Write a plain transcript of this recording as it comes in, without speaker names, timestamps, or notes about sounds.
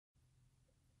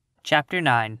Chapter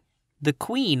 9. The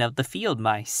Queen of the Field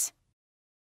Mice.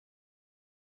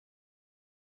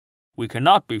 "We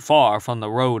cannot be far from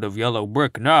the road of yellow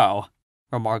brick now,"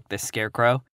 remarked the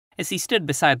Scarecrow, as he stood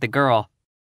beside the girl,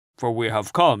 "for we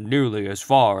have come nearly as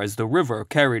far as the river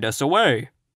carried us away."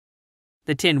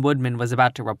 The Tin Woodman was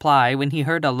about to reply when he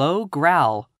heard a low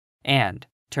growl, and,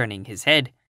 turning his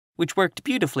head, which worked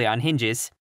beautifully on hinges,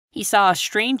 he saw a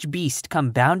strange beast come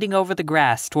bounding over the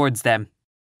grass towards them.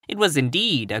 It was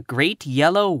indeed a great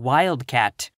yellow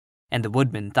wildcat, and the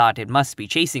Woodman thought it must be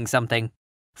chasing something,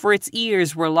 for its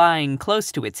ears were lying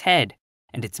close to its head,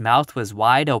 and its mouth was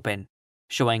wide open,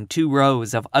 showing 2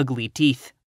 rows of ugly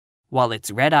teeth, while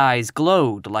its red eyes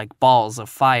glowed like balls of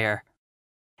fire.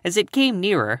 As it came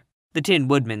nearer, the Tin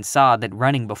Woodman saw that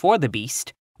running before the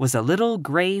beast was a little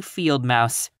gray field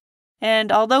mouse,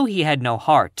 and although he had no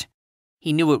heart,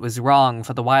 he knew it was wrong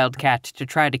for the wildcat to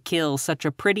try to kill such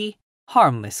a pretty,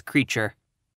 harmless creature.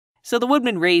 So the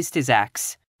Woodman raised his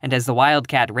axe, and as the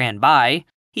wildcat ran by,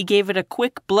 he gave it a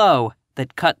quick blow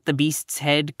that cut the beast's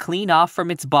head clean off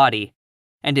from its body,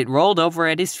 and it rolled over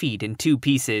at his feet in 2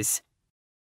 pieces.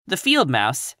 The field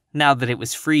mouse, now that it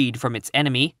was freed from its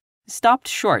enemy, stopped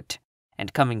short,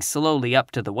 and coming slowly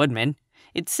up to the Woodman,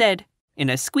 it said, in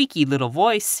a squeaky little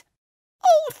voice,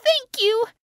 "Oh, thank you!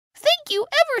 Thank you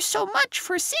ever so much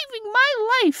for saving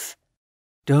my life!"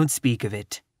 "Don't speak of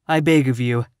it, I beg of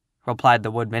you," replied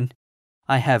the Woodman.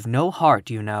 "I have no heart,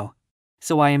 you know,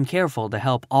 so I am careful to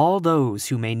help all those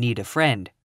who may need a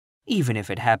friend, even if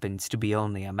it happens to be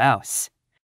only a mouse."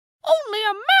 "Only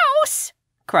a mouse?"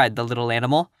 cried the little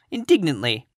animal,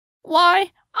 indignantly.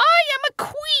 "Why, I am a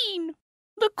queen!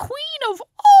 The queen of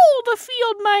all the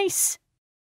field mice!"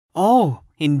 "Oh,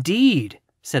 indeed,"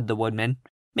 said the Woodman,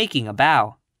 making a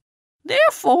bow.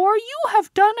 "Therefore you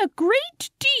have done a great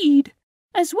deed,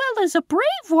 as well as a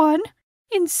brave one,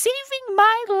 in saving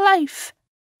my life,"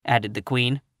 added the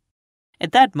Queen.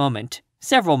 At that moment,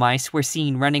 several mice were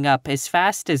seen running up as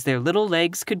fast as their little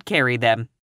legs could carry them,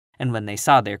 and when they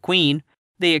saw their queen,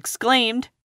 they exclaimed,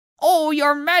 "Oh,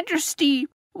 your Majesty,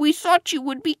 we thought you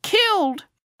would be killed.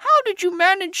 How did you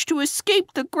manage to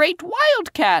escape the great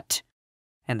wildcat?"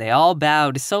 And they all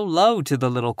bowed so low to the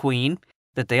little Queen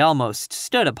that they almost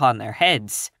stood upon their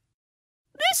heads.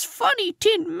 "This funny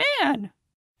tin man,"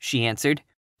 she answered,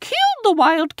 "killed the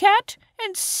wildcat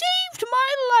and saved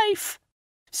my life.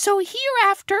 So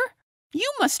hereafter,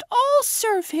 you must all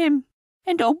serve him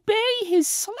and obey his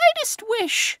slightest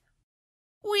wish."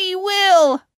 "We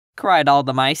will!" cried all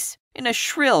the mice in a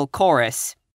shrill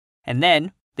chorus. And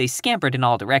then they scampered in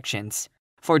all directions,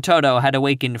 for Toto had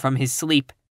awakened from his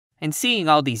sleep, and seeing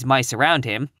all these mice around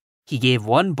him, he gave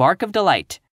one bark of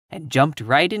delight and jumped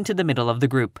right into the middle of the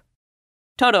group.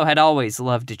 Toto had always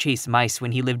loved to chase mice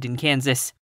when he lived in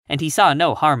Kansas, and he saw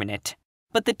no harm in it.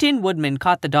 But the Tin Woodman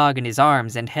caught the dog in his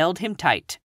arms and held him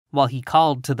tight, while he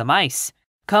called to the mice,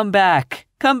 "Come back,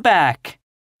 come back!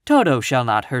 Toto shall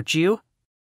not hurt you."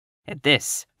 At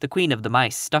this, the Queen of the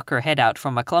Mice stuck her head out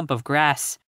from a clump of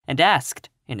grass and asked,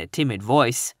 in a timid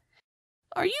voice,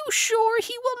 "Are you sure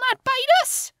he will not bite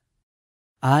us?"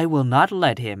 "I will not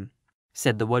let him,"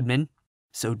 said the Woodman,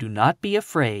 "so do not be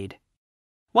afraid."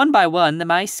 One by one the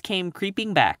mice came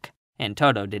creeping back, and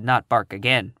Toto did not bark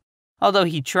again, although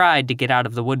he tried to get out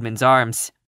of the Woodman's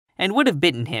arms, and would have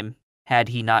bitten him, had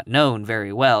he not known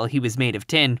very well he was made of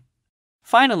tin.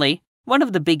 Finally, one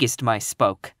of the biggest mice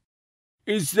spoke.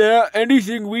 "Is there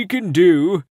anything we can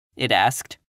do," it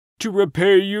asked, "to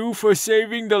repay you for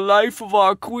saving the life of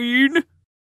our queen?"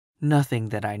 "Nothing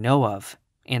that I know of,"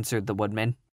 answered the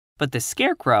Woodman. But the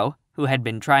Scarecrow, who had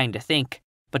been trying to think,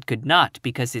 but could not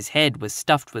because his head was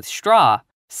stuffed with straw,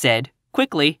 said,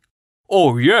 quickly,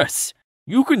 "Oh yes,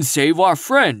 you can save our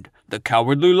friend, the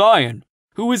Cowardly Lion,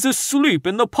 who is asleep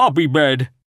in the poppy bed."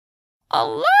 "A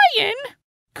lion?"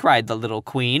 cried the little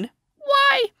Queen.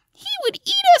 "Why, he would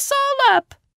eat us all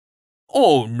up."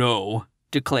 "Oh no,"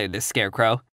 declared the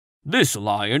Scarecrow. "This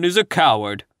lion is a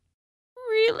coward."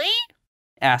 "Really?"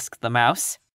 asked the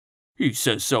mouse. "He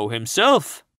says so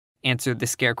himself," answered the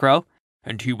Scarecrow,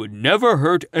 "and he would never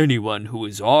hurt anyone who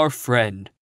is our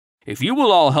friend. If you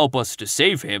will all help us to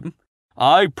save him,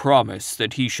 I promise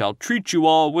that he shall treat you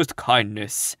all with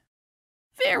kindness."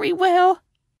 "Very well,"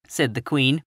 said the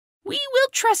Queen. "We will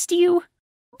trust you.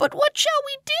 But what shall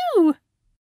we do?"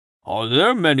 "Are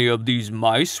there many of these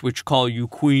mice which call you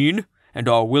queen and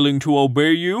are willing to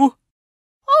obey you?"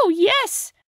 "Oh,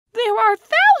 yes, there are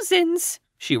thousands,"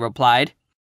 she replied.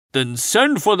 "Then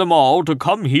send for them all to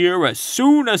come here as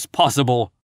soon as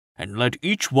possible, and let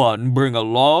each one bring a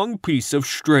long piece of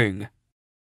string."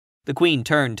 The Queen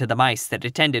turned to the mice that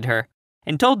attended her,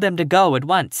 and told them to go at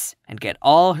once and get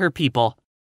all her people.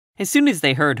 As soon as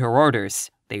they heard her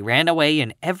orders, they ran away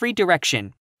in every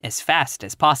direction as fast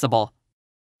as possible.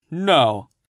 "Now,"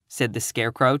 said the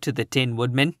Scarecrow to the Tin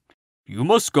Woodman, "you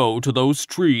must go to those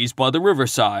trees by the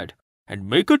riverside and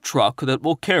make a truck that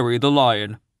will carry the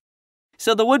lion."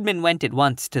 So the Woodman went at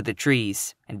once to the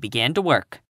trees and began to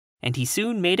work, and he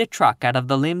soon made a truck out of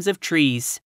the limbs of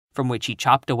trees, from which he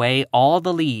chopped away all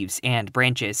the leaves and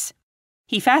branches.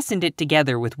 He fastened it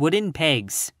together with wooden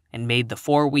pegs and made the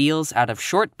 4 wheels out of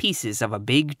short pieces of a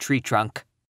big tree trunk.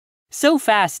 So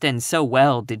fast and so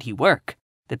well did he work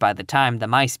that by the time the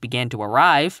mice began to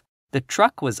arrive, the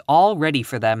truck was all ready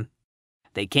for them.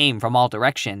 They came from all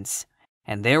directions,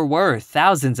 and there were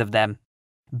thousands of them,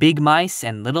 big mice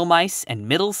and little mice and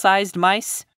middle-sized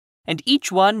mice, and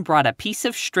each one brought a piece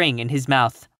of string in his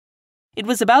mouth. It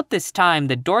was about this time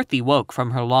that Dorothy woke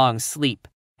from her long sleep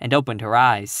and opened her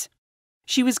eyes.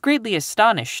 She was greatly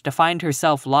astonished to find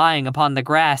herself lying upon the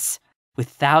grass, with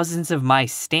thousands of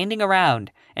mice standing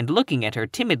around and looking at her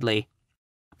timidly.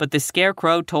 But the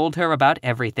Scarecrow told her about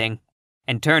everything,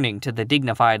 and turning to the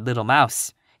dignified little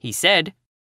mouse, he said,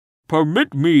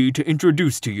 "Permit me to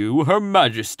introduce to you Her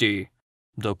Majesty,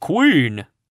 the Queen."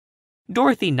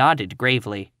 Dorothy nodded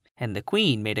gravely, and the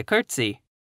Queen made a curtsy,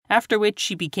 after which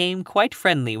she became quite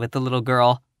friendly with the little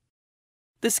girl.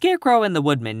 The Scarecrow and the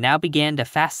Woodman now began to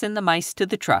fasten the mice to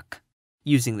the truck,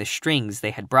 using the strings they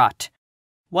had brought.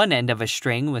 One end of a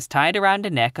string was tied around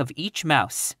the neck of each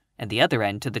mouse, and the other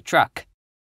end to the truck.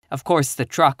 Of course, the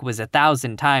truck was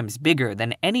 1,000 times bigger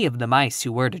than any of the mice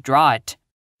who were to draw it,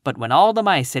 but when all the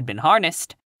mice had been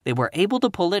harnessed, they were able to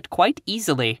pull it quite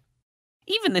easily.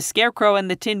 Even the Scarecrow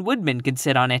and the Tin Woodman could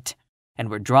sit on it, and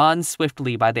were drawn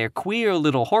swiftly by their queer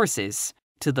little horses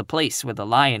to the place where the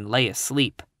lion lay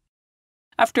asleep.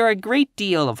 After a great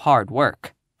deal of hard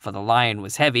work, for the lion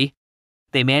was heavy,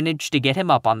 they managed to get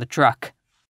him up on the truck.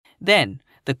 Then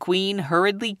the Queen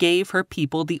hurriedly gave her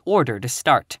people the order to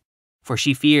start, for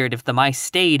she feared if the mice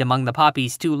stayed among the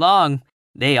poppies too long,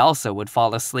 they also would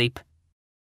fall asleep.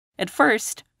 At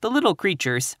first, the little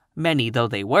creatures, many though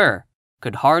they were,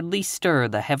 could hardly stir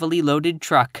the heavily loaded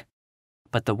truck.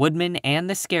 But the Woodman and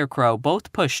the Scarecrow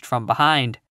both pushed from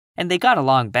behind, and they got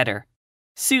along better.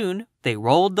 Soon, they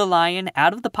rolled the lion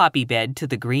out of the poppy bed to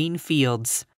the green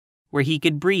fields, where he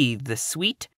could breathe the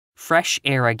sweet, fresh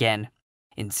air again,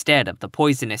 instead of the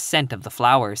poisonous scent of the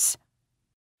flowers.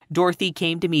 Dorothy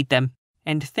came to meet them,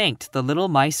 and thanked the little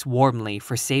mice warmly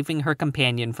for saving her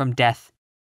companion from death.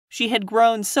 She had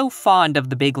grown so fond of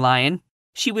the big lion,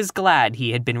 she was glad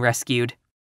he had been rescued.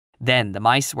 Then the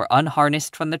mice were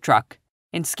unharnessed from the truck,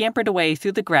 and scampered away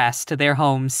through the grass to their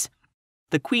homes.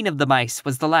 The Queen of the Mice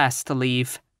was the last to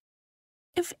leave.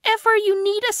 "If ever you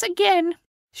need us again,"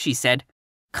 she said,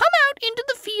 "come out into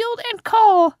the field and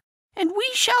call, and we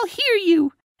shall hear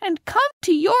you and come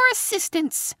to your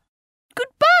assistance.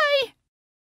 Goodbye."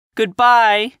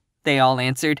 "Goodbye," they all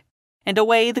answered, and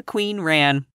away the Queen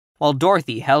ran, while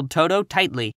Dorothy held Toto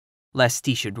tightly, lest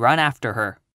he should run after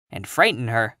her and frighten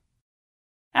her.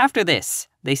 After this,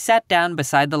 they sat down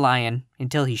beside the lion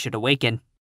until he should awaken,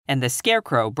 and the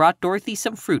Scarecrow brought Dorothy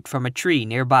some fruit from a tree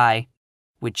nearby,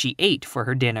 which she ate for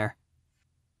her dinner.